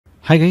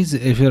Hi guys,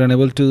 if you're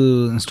unable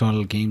to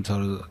install games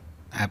or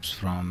apps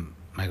from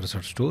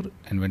Microsoft Store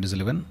in Windows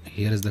 11,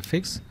 here is the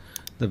fix.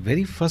 The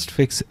very first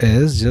fix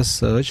is just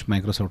search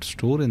Microsoft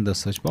Store in the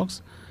search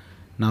box.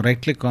 Now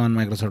right click on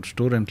Microsoft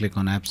Store and click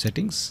on App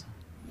Settings.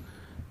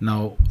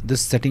 Now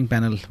this setting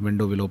panel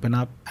window will open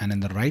up, and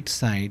in the right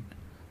side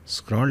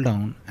scroll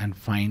down and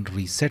find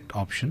Reset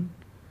option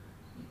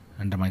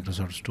under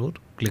Microsoft Store.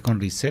 Click on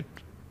Reset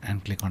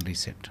and click on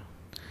Reset.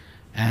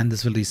 And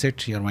this will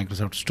reset your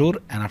Microsoft Store,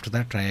 and after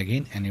that try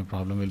again and your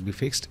problem will be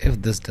fixed.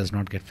 If this does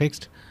not get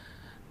fixed,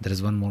 there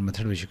is one more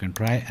method which you can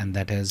try, and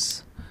that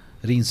is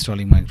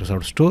reinstalling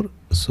Microsoft Store.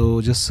 So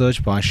just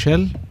search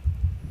PowerShell,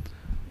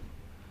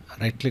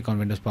 right click on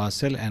Windows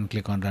PowerShell and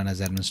click on Run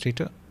as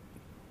Administrator.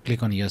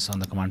 Click on Yes on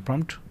the command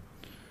prompt.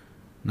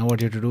 Now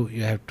what you have to do,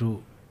 you have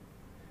to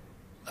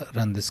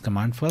run this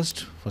command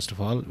first. First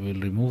of all, we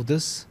will remove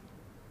this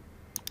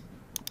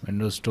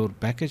Windows Store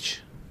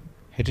package,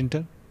 hit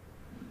enter.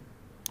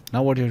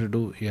 Now what you have to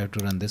do, you have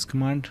to run this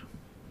command,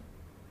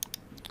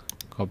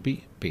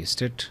 copy,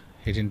 paste it,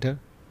 hit enter,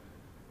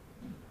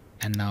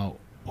 and now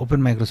open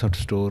Microsoft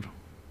Store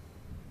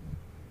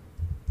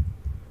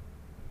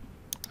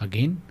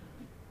again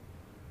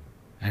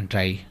and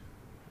try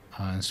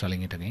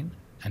installing it again,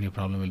 and your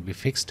problem will be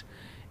fixed.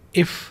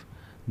 If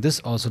this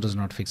also does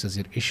not fixes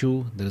your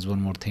issue, there is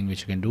one more thing which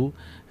you can do,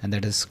 and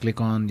that is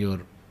click on your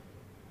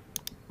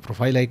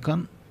profile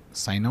icon,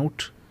 sign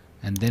out,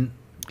 and then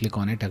click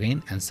on it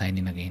again and sign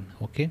in again.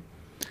 Okay,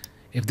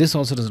 if this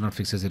also does not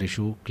fixes your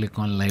issue, click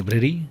on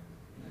library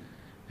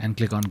and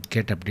click on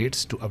get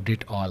updates to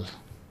update all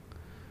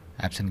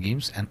apps and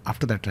games, and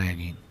after that try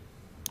again.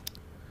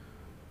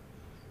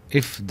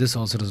 If this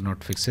also does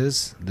not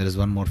fixes, there is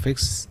one more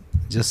fix.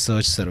 Just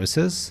search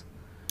services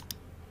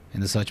in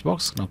the search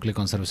box. Now click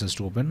on services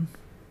to open.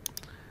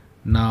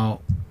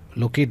 Now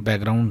locate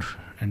background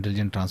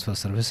intelligent transfer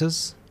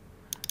services,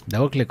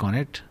 double click on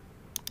it,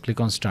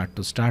 click on start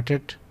to start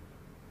it.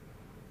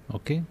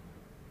 Okay,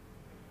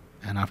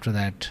 and after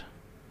that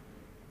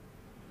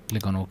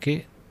click on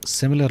OK.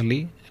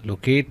 Similarly,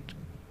 locate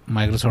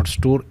Microsoft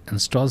Store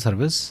install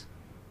service,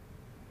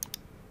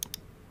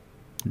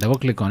 double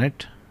click on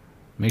it,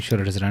 make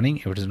sure it is running.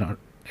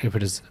 If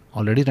it is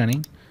already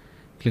running,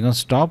 click on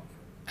stop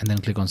and then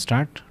click on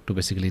start to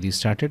basically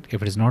restart it.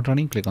 If it is not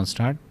running, click on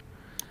start,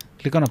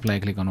 click on apply,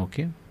 click on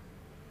OK.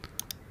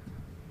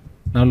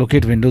 Now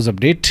locate Windows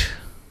Update.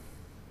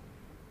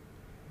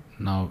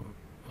 Now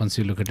once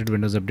you located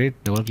Windows Update,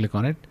 double click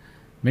on it,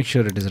 make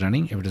sure it is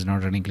running. If it is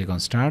not running, click on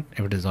start.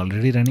 If it is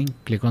already running,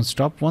 click on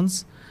stop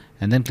once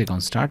and then click on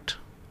start,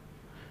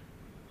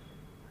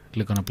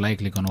 click on apply,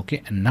 click on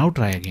OK, and now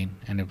try again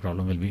and your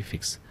problem will be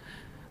fixed.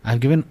 I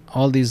have given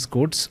all these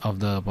codes of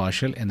the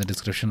PowerShell in the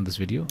description of this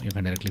video. You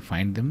can directly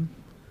find them.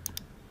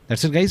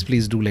 That's it guys.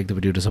 Please do like the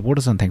video to support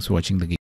us, and thanks for watching the game.